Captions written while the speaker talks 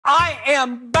I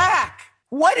am back!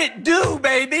 What it do,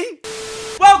 baby?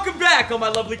 Welcome back, all my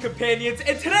lovely companions,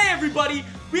 and today, everybody,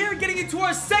 we are getting into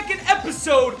our second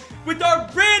episode with our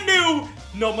brand new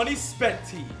No Money Spent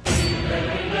team.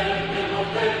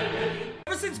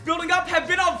 Ever since building up have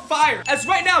been on fire, as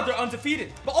right now they're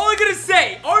undefeated. But all I'm gonna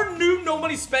say, our new No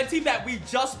Money Spent team that we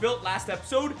just built last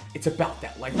episode, it's about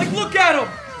that life. Like, look at him!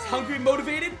 He's hungry and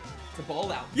motivated to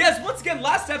ball out. Yes, once again,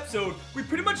 last episode, we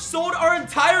pretty much sold our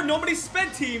entire No Money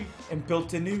Spent team and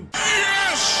built a new.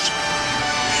 Yes!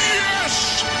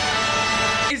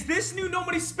 Yes! Is this new No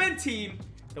Money Spent team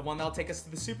the one that'll take us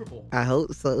to the Super Bowl? I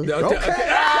hope so. Okay.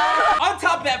 On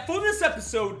top of that, for this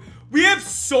episode, we have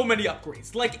so many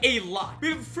upgrades, like a lot. We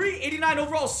have a free 89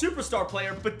 overall superstar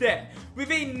player, but then we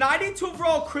have a 92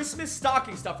 overall Christmas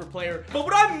stocking stuffer player. But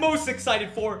what I'm most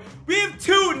excited for, we have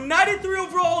two 93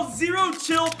 overall zero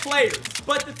chill players.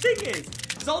 But the thing is,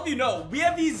 as all of you know, we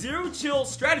have the zero chill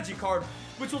strategy card,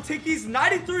 which will take these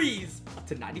 93s up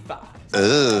to 95.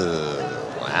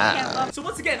 Wow. So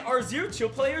once again, our zero chill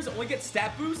players only get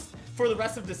stat boosts for the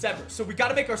rest of December. So we got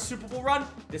to make our Super Bowl run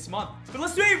this month. But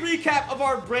let's do a recap of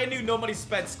our brand new No Money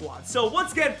Spent squad. So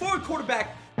once again, for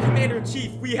quarterback,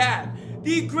 commander-in-chief, we have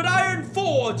the Gridiron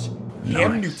Forge,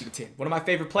 Cam Newton, one of my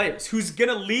favorite players, who's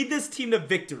gonna lead this team to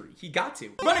victory. He got to.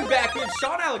 Running back, we have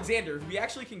Sean Alexander, who we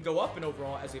actually can go up in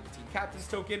overall as we have a team captain's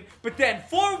token. But then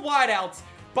for wideouts,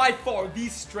 by far the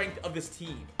strength of this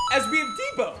team, as we have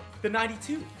Debo, the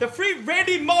 92, the free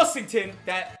Randy Mossington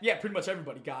that, yeah, pretty much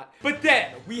everybody got. But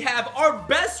then we have our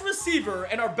best receiver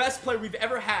and our best player we've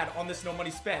ever had on this No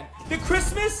Money Spent, the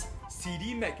Christmas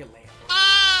CD Megaland.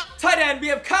 Tight end, we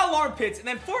have Kyle Armpits, and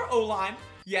then for O-line,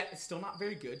 yeah, it's still not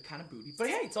very good, kind of booty, but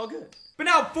hey, it's all good. But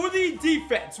now for the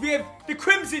defense, we have the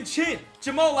Crimson Chin,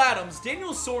 Jamal Adams,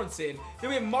 Daniel Sorensen. Then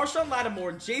we have Marshawn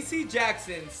Lattimore, JC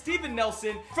Jackson, Steven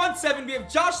Nelson. Front seven, we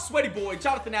have Josh Sweaty Boy,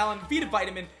 Jonathan Allen, Vita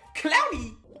Vitamin,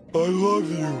 Cloudy. I love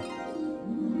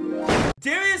you.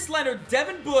 Darius Leonard,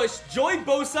 Devin Bush, Joey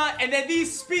Bosa, and then the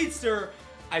speedster,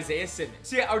 Isaiah Simmons.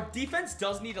 So yeah, our defense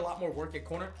does need a lot more work at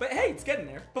corner, but hey, it's getting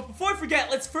there. But before I forget,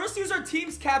 let's first use our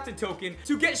team's captain token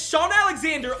to get Sean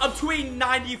Alexander up to a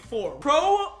 94.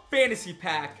 Pro fantasy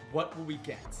pack, what will we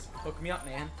get? Hook me up,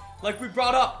 man. Like we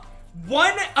brought up,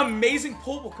 one amazing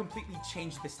pull will completely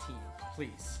change this team,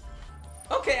 please.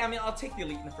 Okay, I mean, I'll take the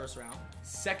elite in the first round.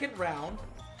 Second round,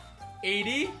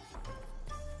 80,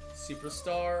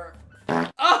 superstar.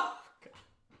 Oh!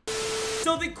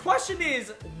 So the question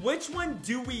is, which one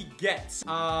do we get?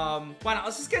 Why not?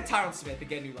 Let's just get Tyron Smith and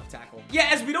get a new left tackle. Yeah,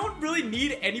 as we don't really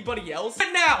need anybody else. But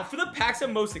now, for the packs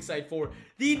I'm most excited for,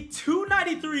 the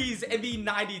 293s and the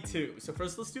 92. So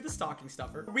first, let's do the stocking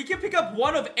stuffer. We can pick up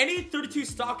one of any 32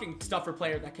 stocking stuffer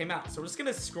player that came out. So we're just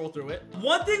gonna scroll through it.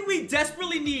 One thing we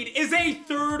desperately need is a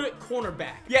third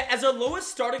cornerback. Yeah, as our lowest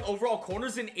starting overall corner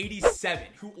is an 87,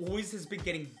 who always has been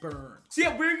getting burned. So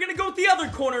yeah, we're gonna go with the other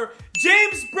corner,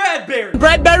 James Bradbury.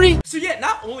 So yeah,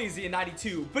 not only is he a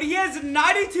 92, but he has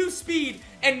 92 speed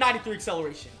and 93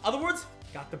 acceleration. In other words,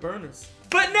 got the burners.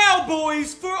 But now,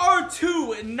 boys, for our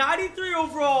two 93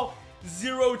 overall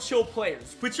zero chill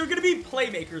players, which are gonna be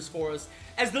playmakers for us,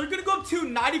 as they're gonna go up to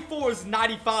 94s,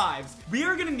 95s, we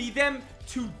are gonna need them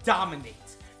to dominate.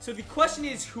 So the question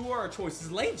is, who are our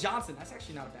choices? Lane Johnson, that's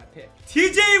actually not a bad pick.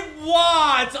 TJ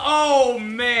Watt, oh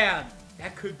man.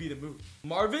 That could be the move.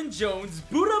 Marvin Jones,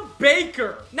 Buda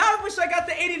Baker. Now I wish I got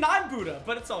the 89 Buda,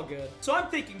 but it's all good. So I'm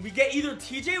thinking we get either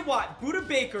TJ Watt, Buda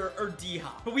Baker, or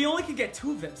D-Hop. But we only can get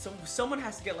two of them, so someone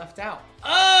has to get left out.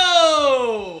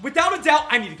 Oh! Without a doubt,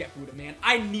 I need to get Buda, man.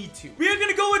 I need to. We are going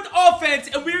to go with offense,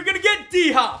 and we are going to get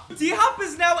D-Hop. D-Hop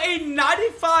is now a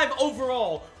 95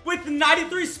 overall with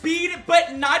 93 speed,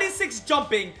 but 96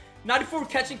 jumping. 94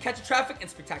 catching, catch traffic, and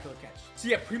spectacular catch. So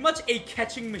yeah, pretty much a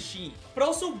catching machine. But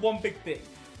also one big thing.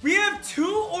 We have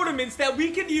two ornaments that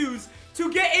we can use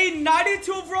to get a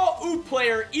 92 overall OOP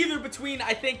player, either between,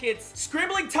 I think it's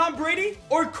Scrambling Tom Brady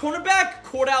or cornerback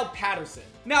Cordell Patterson.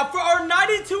 Now, for our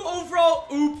 92 overall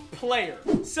OOP player,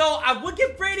 so I would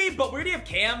get Brady, but we already have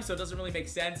Cam, so it doesn't really make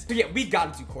sense. But yeah, we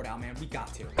got to do Cordell, man. We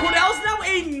got to. Cordell's now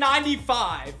a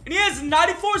 95, and he has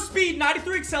 94 speed,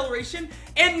 93 acceleration,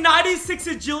 and 96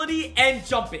 agility and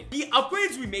jumping. The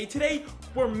upgrades we made today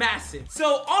were massive.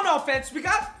 So on offense, we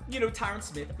got, you know, Tyron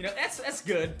Smith. You know, that's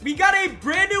good. We got a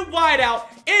brand new wideout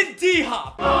in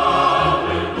D-Hop.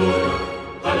 Hallelujah,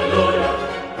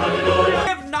 hallelujah, hallelujah. We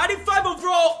have 95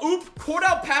 overall OOP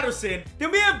Cordell Patterson.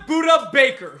 Then we have Buda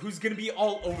Baker, who's gonna be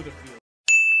all over the field.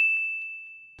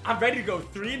 I'm ready to go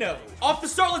 3-0. Off the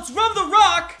start, let's run the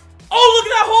rock. Oh, look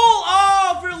at that hole.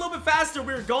 Oh, if we were a little bit faster,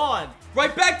 we were gone.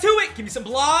 Right back to it. Give me some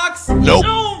blocks. Nope.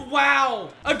 Oh, wow.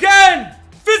 Again.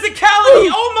 Physicality.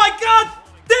 Oh my God.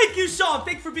 Thank you, Sean.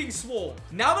 Thank you for being swole.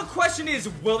 Now the question is,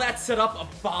 will that set up a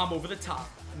bomb over the top?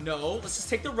 No. Let's just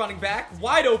take the running back.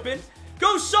 Wide open.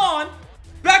 Go, Sean.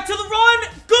 Back to the run.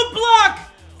 Good block.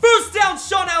 First down,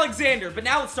 Sean Alexander. But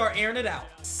now let's start airing it out.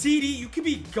 CD, you could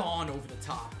be gone over the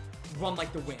top. Run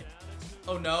like the wind.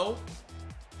 Oh, no.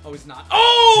 Oh, he's not.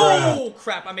 Oh,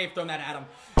 crap. I may have thrown that at him.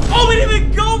 Oh, we didn't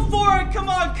even go for it. Come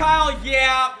on, Kyle.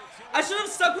 Yeah. I should have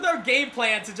stuck with our game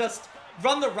plan to just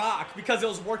run the rock because it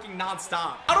was working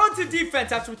nonstop. Out onto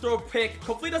defense after we throw a pick.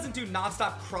 Hopefully he doesn't do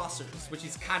nonstop crossers, which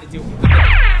he's kind of doing.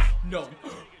 No.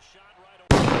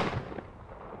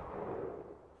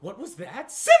 What was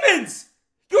that? Simmons!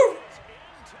 You're...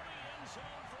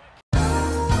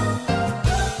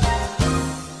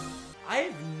 I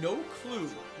have no clue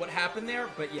what happened there,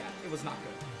 but yeah, it was not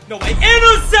good. No way.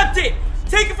 Intercepted!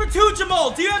 Take it for 2,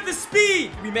 Jamal. Do you have the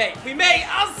speed? We may. We may.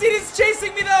 Oh, CD's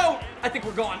chasing me, though. I think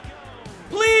we're gone.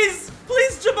 Please.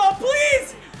 Please, Jamal.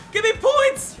 Please. Give me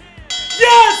points.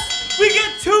 Yes! We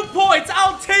get 2 points.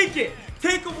 I'll take it.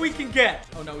 Take what we can get.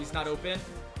 Oh, no. He's not open.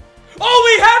 Oh,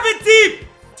 we have it deep.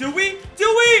 Do we? Do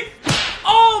we?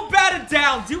 Oh, batted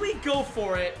down. Do we go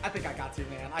for it? I think I got to,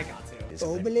 man. I got to. We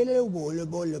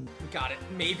got it.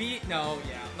 Maybe? No,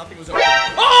 yeah. Nothing was open.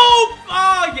 Oh!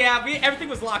 Oh, yeah. Everything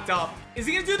was locked up. Is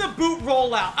he going to do the boot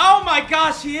rollout? Oh, my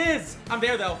gosh, he is. I'm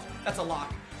there, though. That's a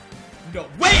lock. No.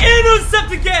 Wait,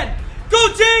 intercept again. Go,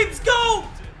 James. Go.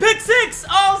 Pick 6.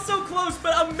 Oh, so close,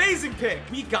 but amazing pick.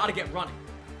 We got to get running.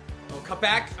 Oh, cut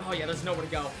back. Oh, yeah, there's nowhere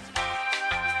to go.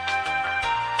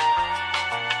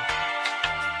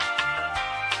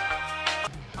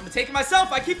 I'm taking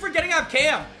myself. I keep forgetting I have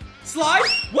Cam. Slide.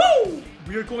 Woo!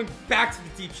 We are going back to the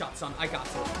deep shot, son. I got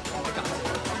to. I got to.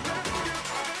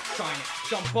 Trying it.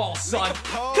 Jump ball, son.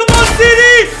 Come on,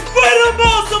 CD! Right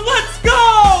awesome. Let's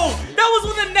go! That was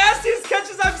one of the nastiest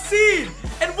catches I've seen.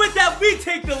 And with that, we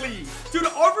take the lead. Dude,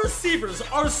 our receivers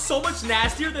are so much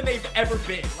nastier than they've ever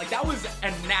been. Like, that was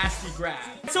a nasty grab.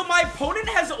 So my opponent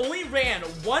has only ran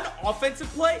one offensive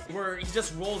play where he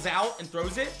just rolls out and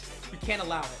throws it. We can't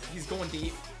allow it. He's going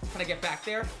deep. Can I get back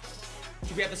there?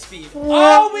 Do we have the speed?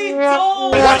 Oh, we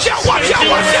don't! Watch out, watch out,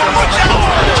 watch out, watch out!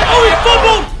 Oh, he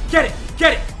fumbled! Get it,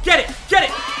 get it, get it, get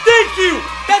it! Thank you!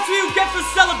 That's what you get for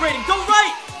celebrating. Go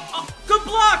right! Oh, good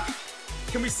block!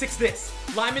 Can we 6 this?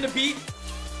 Lineman a beat.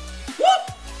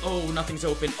 Whoop! Oh, nothing's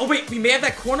open. Oh, wait, we may have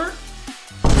that corner?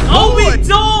 Oh, we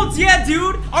don't! Yeah,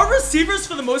 dude! Our receivers,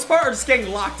 for the most part, are just getting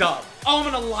locked up. Oh,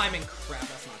 I'm gonna lineman. Crap,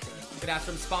 that's not good. Get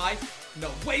after him, spy. No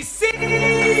way, see!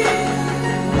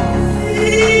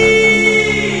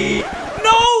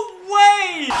 No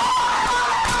way!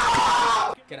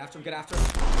 Get after him, get after him.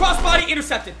 Crossbody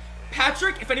intercepted.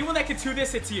 Patrick, if anyone that can do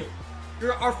this, it's you.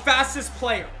 You're our fastest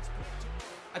player.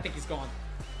 I think he's gone.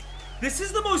 This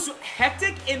is the most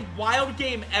hectic and wild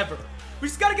game ever. We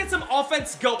just gotta get some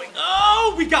offense going.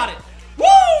 Oh, we got it.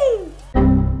 Woo!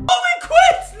 Oh, we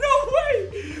quit! No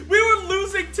way! We were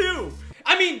losing too.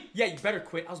 I mean, yeah, you better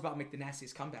quit. I was about to make the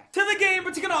nastiest comeback. To the game,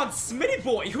 we're taking on Smitty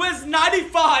Boy, who has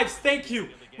 95s. Thank you.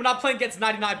 We're not playing against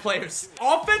 99 players.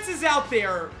 Offense is out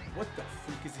there. What the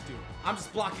freak is he doing? I'm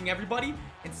just blocking everybody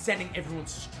and sending everyone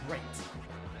straight.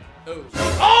 Oh.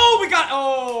 Oh, we got...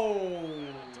 Oh.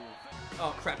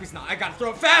 Oh, crap. He's not. I gotta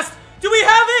throw it fast. Do we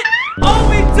have it? Oh,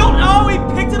 we don't. Oh, he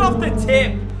picked it off the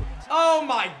tip. Oh,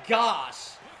 my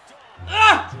gosh.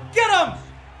 Ah, get him.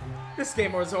 This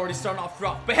game was already starting off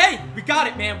rough. But hey, we got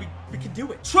it, man. We can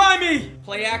do it. Try me.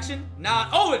 Play action. Nah.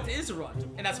 Oh, it is a run.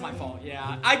 And that's my fault.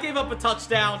 Yeah, I gave up a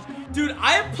touchdown. Dude,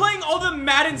 I am playing all the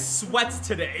Madden sweats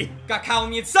today. Got Kyle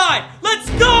on the inside. Let's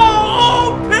go.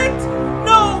 Oh, picked.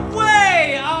 No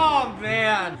way. Oh,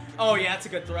 man. Oh, yeah, that's a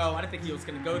good throw. I didn't think he was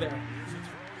going to go there.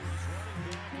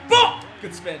 Boom.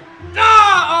 Good spin.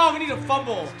 Ah. Oh, we need a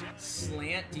fumble.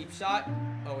 Slant, deep shot.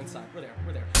 Oh, inside. We're there.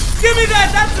 We're there. Give me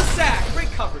that. That's a sack.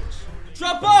 Great coverage.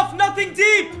 Drop off. Nothing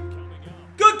deep.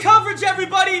 Good coverage,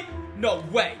 everybody. No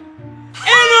way.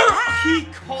 He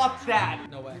caught that.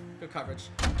 No way. Good coverage.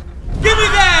 Give me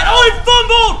that. Oh, he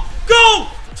fumbled. Go.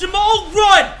 Jamal,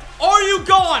 run. Are you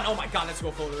gone? Oh, my God. Let's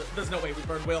go forward. There's no way we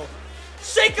burn Will.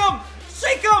 Shake him.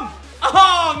 Shake him.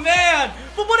 Oh, man.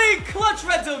 But what a clutch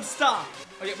red zone stop.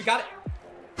 Oh, yeah, we got it.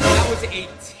 That was a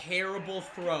terrible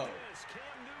throw.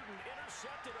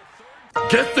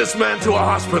 Get this man to a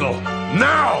hospital,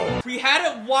 now! We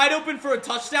had it wide open for a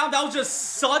touchdown. That was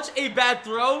just such a bad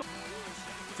throw.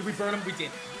 Did we burn him? We did.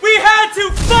 We had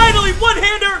to! Finally!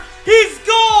 One-hander! He's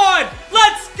gone!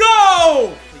 Let's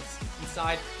go! Please,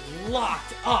 inside.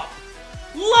 Locked up.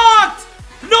 Locked!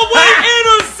 No way!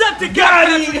 Intercepted! Got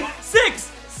him!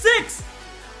 6! 6!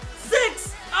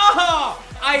 6! Oh!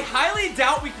 I highly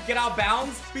doubt we can to get out of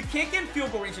bounds. We can't get in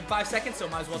field goal range in 5 seconds, so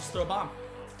might as well just throw a bomb.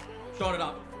 Throwing it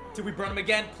up. Did we burn him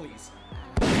again? Please.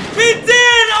 We did!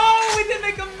 Oh, we didn't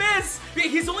make a miss.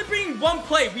 He's only bringing one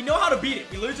play. We know how to beat it.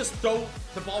 We literally just throw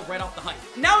the ball right off the height.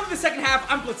 Now in the second half,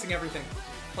 I'm blitzing everything.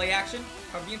 Play action.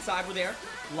 Cover the inside. We're there.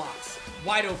 Locks.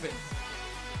 Wide open.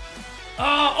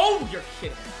 Oh, you're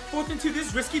kidding. 4th and 2. This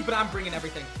is risky, but I'm bringing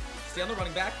everything. Stay on the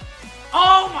running back.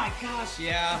 Oh my gosh,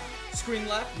 yeah. Screen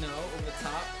left. No, over the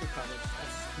top. Good coverage.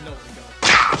 That's nowhere to go.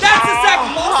 That's a sack.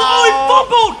 Lost it. Oh, he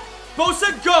fumbled.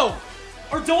 Bosa, go.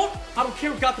 Or don't. I don't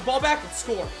care. We got the ball back. Let's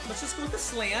score. Let's just go with the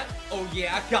slant. Oh,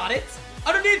 yeah. Got it.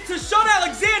 Underneath to Sean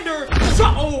Alexander.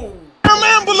 Oh.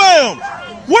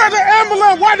 Where the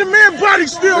ambulance? Why the man body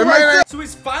still right there? So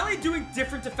he's finally doing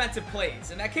different defensive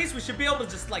plays. In that case, we should be able to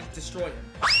just, like, destroy him.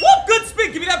 Whoop, good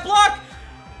spin. Give me that block.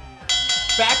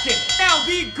 Back in. Now,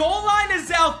 the goal line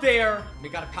is out there. We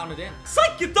got to pound it in.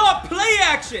 Psych, you thought play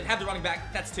action. Have the running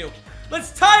back. That's 2.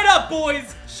 Let's tie it up,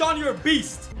 boys. Sean, you're a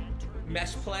beast.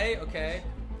 Mesh play. Okay.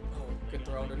 Oh, good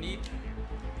throw underneath.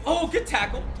 Oh, good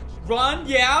tackle. Run.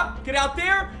 Yeah. Get out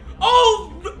there.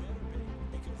 Oh.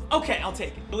 Okay, I'll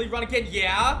take it. Really run again?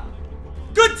 Yeah.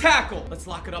 Good tackle. Let's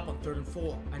lock it up on 3rd and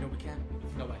 4. I know we can.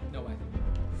 No way. No way.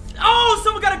 Oh,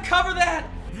 someone got to cover that.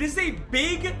 This is a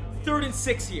big 3rd and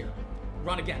 6 here.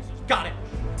 Run again. Got it.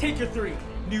 Take your 3.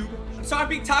 Noob. I'm sorry I'm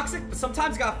being toxic, but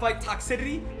sometimes you got to fight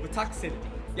toxicity with toxicity.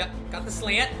 Yep. Got the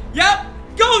slant. Yep.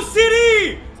 Go,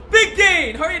 City. Big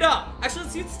gain. Hurry it up. Actually,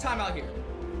 let's use this timeout here.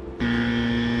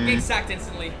 Getting sacked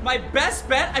instantly. My best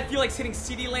bet, I feel like, is hitting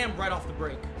CD Lamb right off the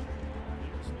break.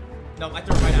 No, I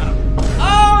threw it right at him.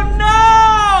 Oh, no!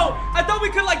 I thought we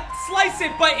could, like, slice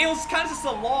it, but it was kind of just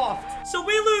a loft. So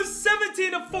we lose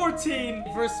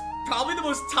 17-14 versus probably the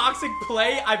most toxic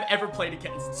play I've ever played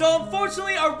against. So,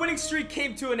 unfortunately, our winning streak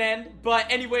came to an end. But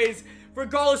anyways,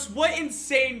 regardless, what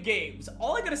insane games.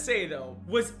 All I gotta say, though,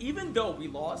 was even though we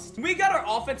lost, we got our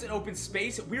offense in open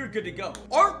space, we were good to go.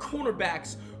 Our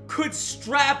cornerbacks could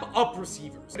strap up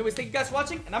receivers. Anyways, thank you guys for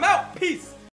watching, and I'm out. Peace.